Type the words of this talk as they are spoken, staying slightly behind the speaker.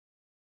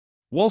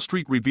Wall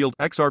Street revealed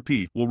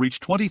XRP will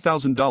reach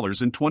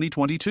 $20,000 in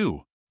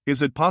 2022.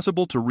 Is it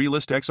possible to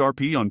relist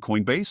XRP on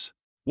Coinbase?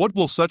 What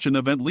will such an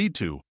event lead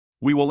to?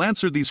 We will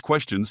answer these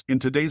questions in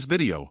today's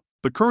video.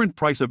 The current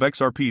price of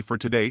XRP for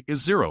today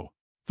is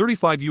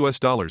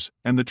 $0.35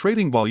 and the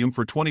trading volume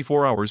for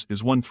 24 hours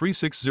is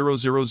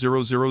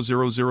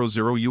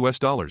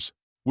 $136,000,000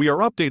 We are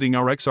updating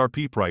our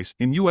XRP price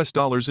in US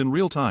dollars in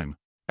real time.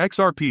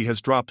 XRP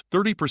has dropped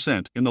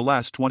 30% in the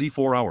last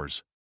 24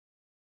 hours.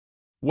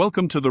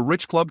 Welcome to the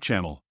Rich Club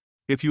channel.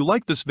 If you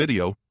like this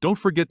video, don't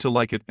forget to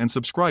like it and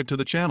subscribe to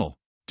the channel.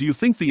 Do you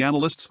think the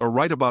analysts are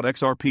right about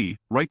XRP?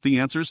 Write the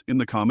answers in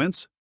the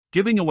comments.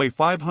 Giving away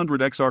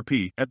 500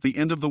 XRP at the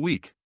end of the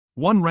week.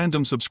 One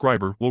random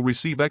subscriber will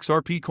receive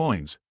XRP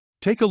coins.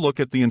 Take a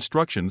look at the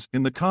instructions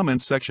in the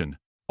comments section.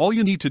 All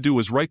you need to do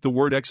is write the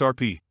word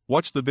XRP,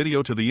 watch the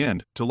video to the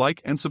end to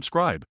like and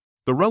subscribe.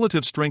 The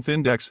Relative Strength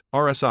Index,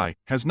 RSI,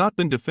 has not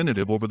been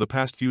definitive over the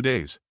past few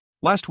days.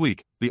 Last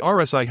week, the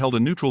RSI held a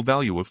neutral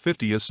value of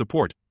 50 as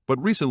support,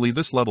 but recently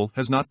this level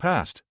has not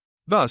passed.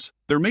 Thus,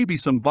 there may be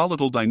some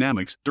volatile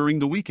dynamics during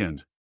the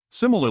weekend.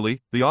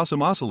 Similarly, the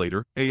Awesome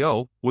Oscillator,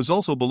 AO, was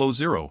also below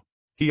zero.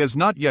 He has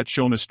not yet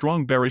shown a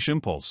strong bearish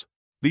impulse.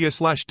 The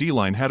A/D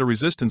line had a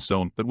resistance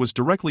zone that was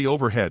directly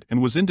overhead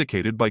and was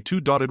indicated by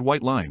two dotted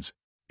white lines.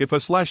 If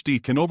A/D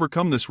can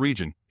overcome this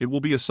region, it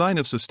will be a sign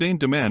of sustained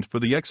demand for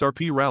the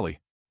XRP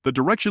rally. The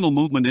Directional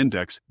Movement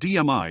Index,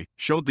 DMI,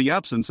 showed the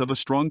absence of a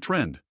strong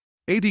trend.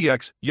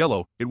 ADX,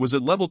 yellow, it was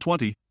at level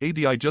 20,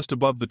 ADI just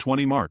above the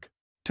 20 mark.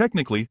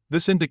 Technically,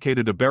 this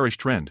indicated a bearish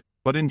trend,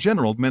 but in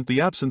general meant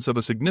the absence of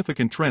a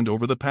significant trend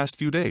over the past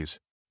few days.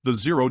 The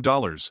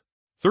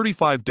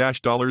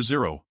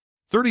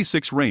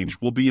 $0.35-$0.36 range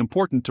will be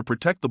important to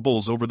protect the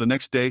bulls over the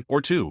next day or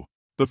two.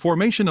 The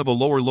formation of a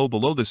lower low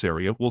below this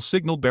area will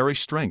signal bearish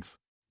strength.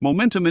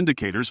 Momentum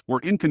indicators were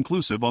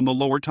inconclusive on the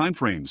lower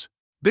timeframes.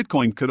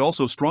 Bitcoin could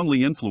also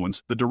strongly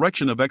influence the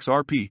direction of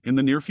XRP in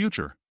the near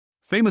future.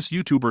 Famous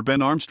YouTuber Ben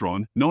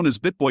Armstrong, known as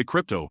BitBoy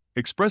Crypto,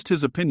 expressed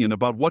his opinion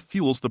about what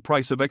fuels the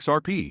price of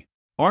XRP.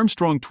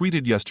 Armstrong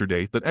tweeted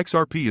yesterday that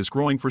XRP is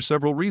growing for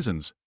several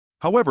reasons.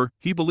 However,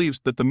 he believes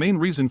that the main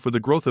reason for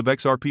the growth of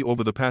XRP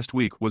over the past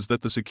week was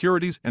that the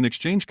Securities and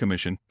Exchange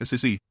Commission,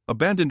 SEC,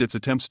 abandoned its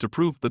attempts to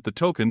prove that the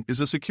token is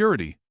a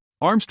security.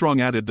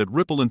 Armstrong added that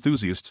Ripple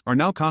enthusiasts are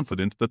now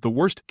confident that the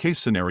worst-case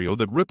scenario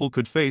that Ripple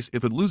could face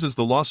if it loses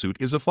the lawsuit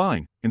is a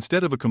fine,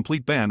 instead of a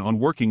complete ban on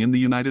working in the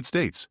United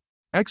States.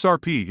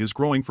 XRP is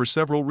growing for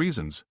several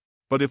reasons.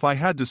 But if I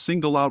had to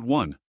single out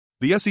one,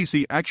 the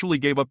SEC actually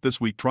gave up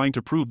this week trying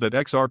to prove that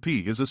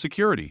XRP is a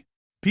security.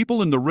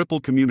 People in the Ripple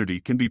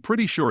community can be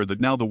pretty sure that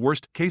now the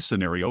worst-case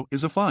scenario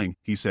is a fine,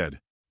 he said.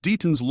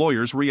 Deaton's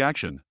lawyer's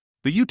reaction.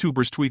 The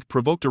YouTuber's tweet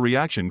provoked a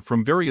reaction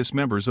from various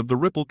members of the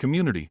Ripple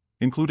community,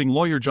 including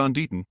lawyer John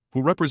Deaton,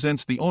 who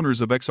represents the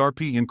owners of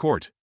XRP in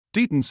court.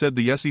 Deaton said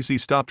the SEC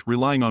stopped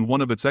relying on one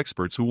of its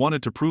experts who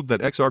wanted to prove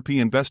that XRP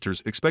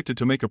investors expected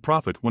to make a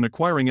profit when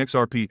acquiring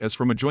XRP as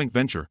from a joint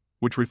venture,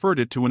 which referred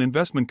it to an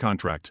investment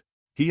contract.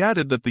 He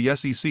added that the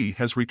SEC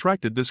has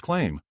retracted this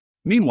claim.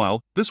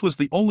 Meanwhile, this was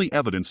the only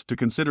evidence to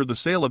consider the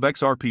sale of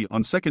XRP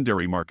on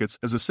secondary markets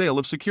as a sale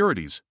of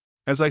securities.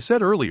 As I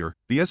said earlier,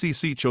 the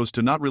SEC chose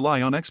to not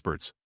rely on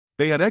experts.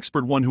 They had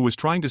expert one who was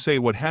trying to say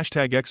what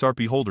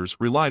 #XRP holders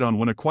relied on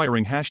when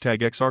acquiring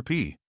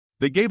 #XRP.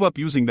 They gave up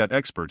using that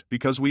expert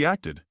because we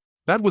acted.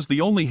 That was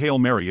the only Hail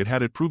Mary it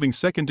had at proving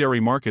secondary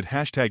market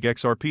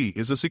 #XRP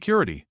is a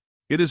security.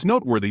 It is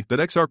noteworthy that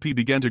XRP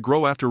began to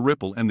grow after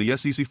Ripple and the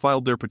SEC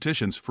filed their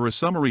petitions for a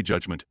summary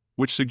judgment,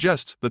 which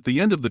suggests that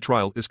the end of the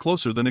trial is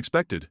closer than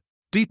expected.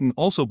 Deaton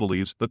also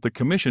believes that the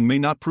commission may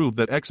not prove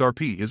that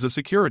XRP is a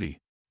security.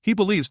 He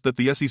believes that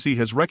the SEC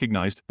has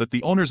recognized that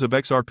the owners of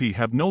XRP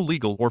have no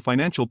legal or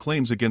financial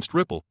claims against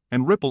Ripple,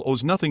 and Ripple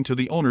owes nothing to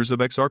the owners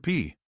of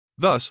XRP.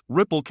 Thus,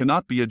 Ripple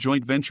cannot be a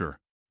joint venture.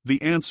 The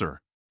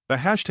answer: the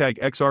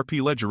 #XRP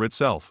ledger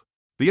itself.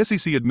 The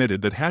SEC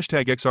admitted that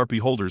 #XRP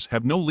holders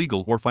have no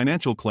legal or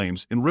financial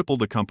claims in Ripple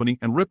the company,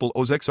 and Ripple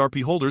owes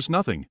XRP holders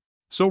nothing.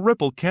 So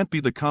Ripple can't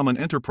be the common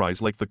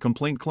enterprise like the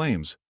complaint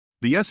claims.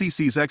 The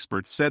SEC's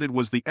expert said it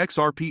was the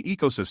XRP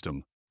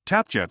ecosystem.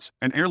 TapJets,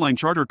 an airline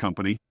charter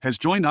company, has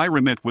joined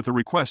iRemit with a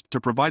request to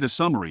provide a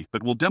summary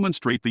that will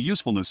demonstrate the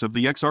usefulness of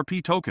the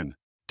XRP token.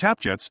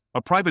 TapJets,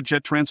 a private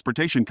jet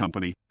transportation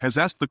company, has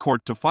asked the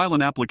court to file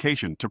an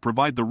application to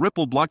provide the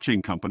Ripple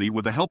blockchain company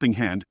with a helping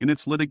hand in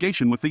its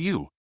litigation with the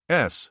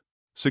U.S.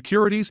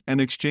 Securities and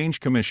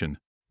Exchange Commission.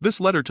 This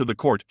letter to the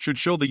court should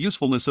show the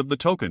usefulness of the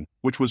token,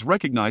 which was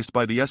recognized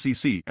by the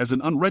SEC as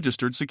an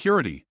unregistered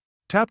security.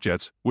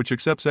 TapJets, which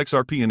accepts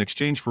XRP in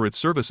exchange for its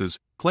services,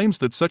 claims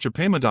that such a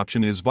payment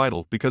option is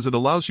vital because it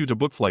allows you to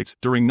book flights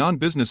during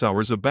non-business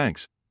hours of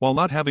banks, while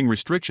not having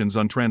restrictions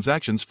on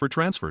transactions for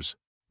transfers.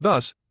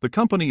 Thus, the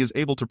company is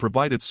able to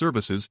provide its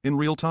services in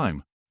real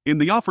time. In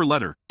the offer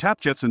letter,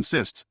 TapJets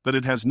insists that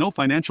it has no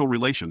financial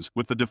relations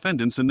with the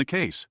defendants in the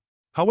case.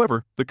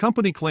 However, the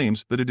company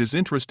claims that it is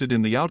interested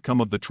in the outcome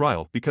of the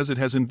trial because it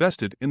has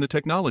invested in the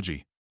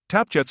technology.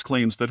 Tapjets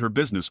claims that her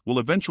business will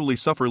eventually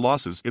suffer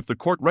losses if the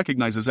court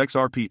recognizes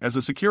XRP as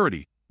a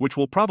security, which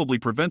will probably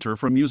prevent her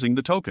from using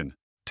the token.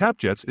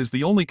 Tapjets is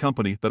the only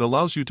company that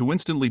allows you to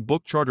instantly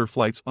book charter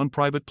flights on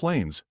private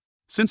planes.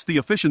 Since the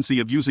efficiency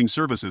of using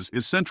services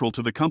is central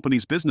to the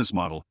company's business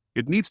model,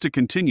 it needs to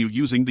continue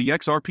using the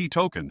XRP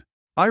token.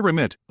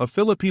 iRemit, a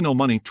Filipino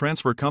money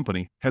transfer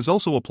company, has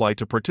also applied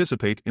to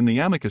participate in the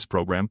Amicus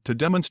program to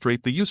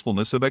demonstrate the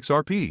usefulness of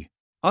XRP.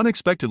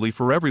 Unexpectedly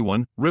for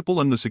everyone, Ripple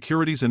and the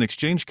Securities and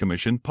Exchange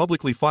Commission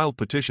publicly filed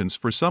petitions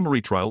for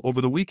summary trial over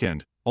the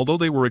weekend, although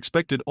they were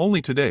expected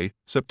only today,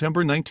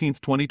 September 19,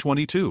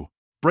 2022.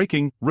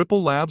 Breaking: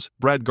 Ripple Labs,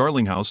 Brad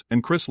Garlinghouse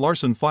and Chris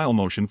Larson file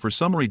motion for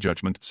summary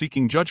judgment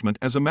seeking judgment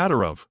as a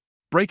matter of.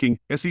 Breaking: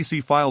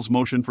 SEC files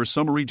motion for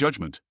summary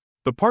judgment.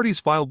 The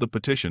parties filed the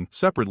petition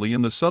separately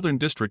in the Southern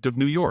District of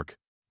New York.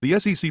 The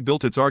SEC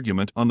built its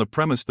argument on the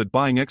premise that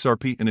buying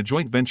XRP in a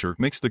joint venture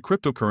makes the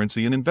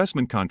cryptocurrency an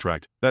investment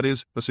contract, that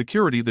is, a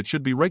security that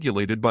should be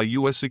regulated by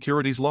U.S.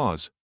 securities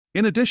laws.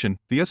 In addition,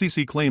 the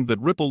SEC claimed that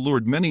Ripple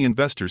lured many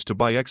investors to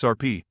buy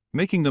XRP,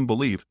 making them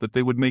believe that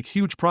they would make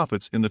huge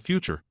profits in the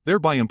future,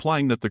 thereby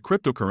implying that the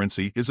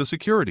cryptocurrency is a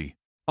security.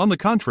 On the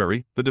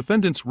contrary, the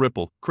defendants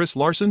Ripple, Chris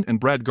Larson and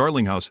Brad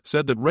Garlinghouse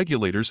said that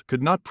regulators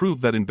could not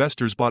prove that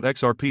investors bought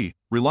XRP,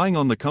 relying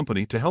on the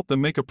company to help them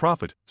make a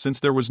profit,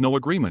 since there was no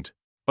agreement.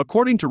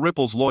 According to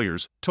Ripple's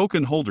lawyers,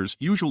 token holders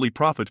usually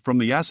profit from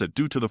the asset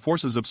due to the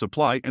forces of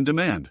supply and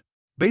demand.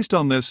 Based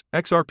on this,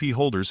 XRP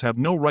holders have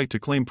no right to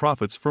claim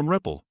profits from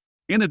Ripple.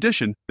 In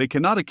addition, they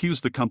cannot accuse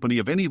the company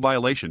of any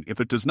violation if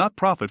it does not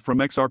profit from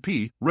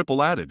XRP,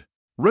 Ripple added.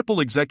 Ripple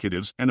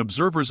executives and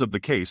observers of the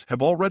case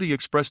have already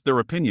expressed their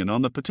opinion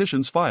on the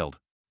petitions filed.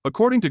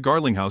 According to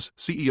Garlinghouse,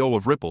 CEO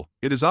of Ripple,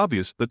 it is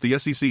obvious that the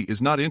SEC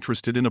is not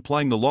interested in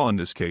applying the law in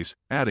this case,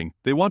 adding,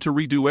 they want to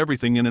redo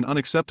everything in an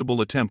unacceptable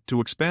attempt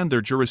to expand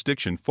their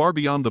jurisdiction far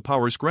beyond the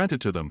powers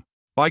granted to them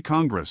by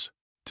Congress.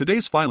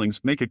 Today's filings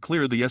make it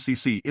clear the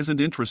SEC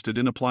isn't interested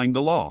in applying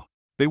the law.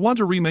 They want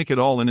to remake it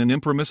all in an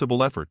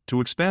impermissible effort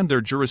to expand their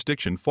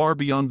jurisdiction far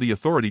beyond the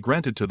authority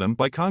granted to them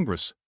by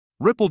Congress.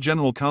 Ripple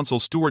General Counsel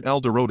Stuart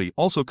Alderoty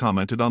also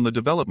commented on the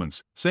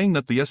developments, saying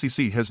that the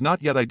SEC has not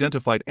yet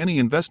identified any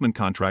investment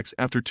contracts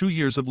after 2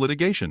 years of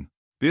litigation.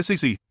 The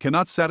SEC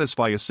cannot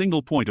satisfy a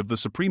single point of the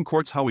Supreme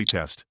Court's Howey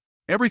test.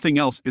 Everything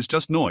else is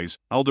just noise,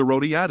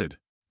 Alderoty added.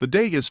 The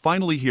day is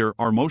finally here.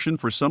 Our motion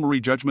for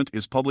summary judgment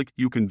is public.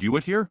 You can view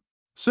it here.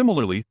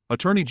 Similarly,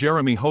 attorney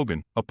Jeremy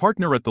Hogan, a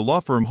partner at the law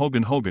firm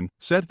Hogan Hogan,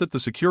 said that the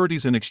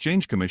Securities and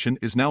Exchange Commission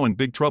is now in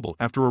big trouble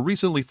after a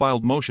recently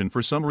filed motion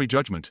for summary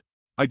judgment.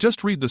 I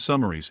just read the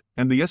summaries,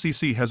 and the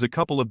SEC has a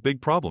couple of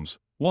big problems.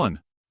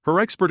 1. Her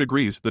expert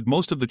agrees that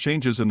most of the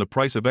changes in the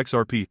price of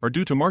XRP are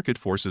due to market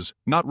forces,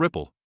 not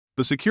Ripple.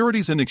 The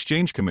Securities and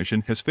Exchange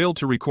Commission has failed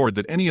to record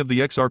that any of the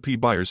XRP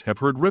buyers have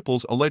heard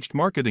Ripple's alleged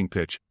marketing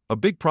pitch, a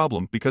big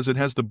problem because it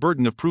has the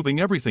burden of proving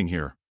everything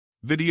here.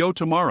 Video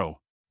tomorrow.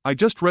 I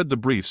just read the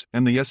briefs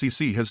and the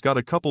SEC has got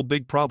a couple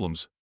big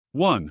problems.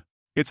 1.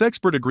 Its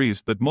expert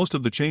agrees that most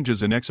of the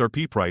changes in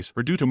XRP price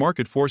are due to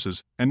market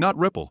forces, and not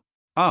Ripple.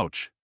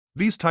 Ouch.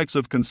 These types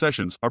of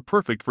concessions are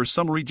perfect for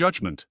summary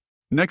judgment.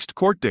 Next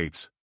court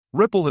dates.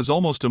 Ripple has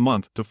almost a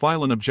month to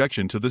file an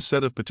objection to this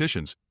set of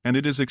petitions, and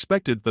it is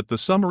expected that the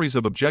summaries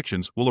of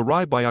objections will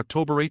arrive by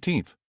October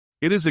 18.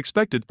 It is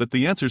expected that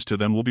the answers to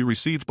them will be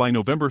received by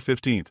November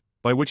 15,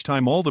 by which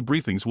time all the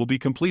briefings will be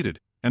completed,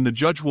 and the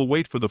judge will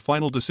wait for the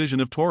final decision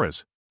of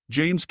Torres.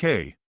 James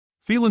K.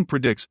 Phelan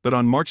predicts that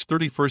on March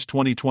 31,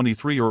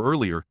 2023 or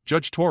earlier,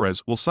 Judge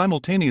Torres will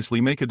simultaneously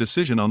make a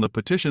decision on the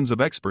petitions of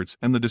experts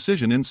and the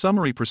decision in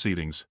summary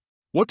proceedings.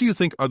 What do you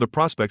think are the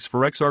prospects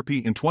for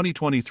XRP in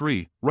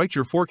 2023? Write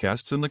your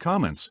forecasts in the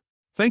comments.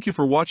 Thank you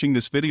for watching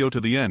this video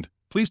to the end.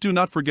 Please do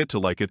not forget to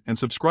like it and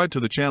subscribe to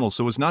the channel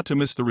so as not to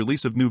miss the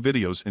release of new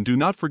videos, and do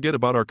not forget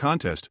about our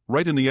contest.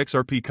 Write in the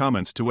XRP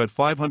comments to add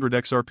 500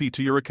 XRP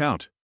to your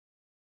account.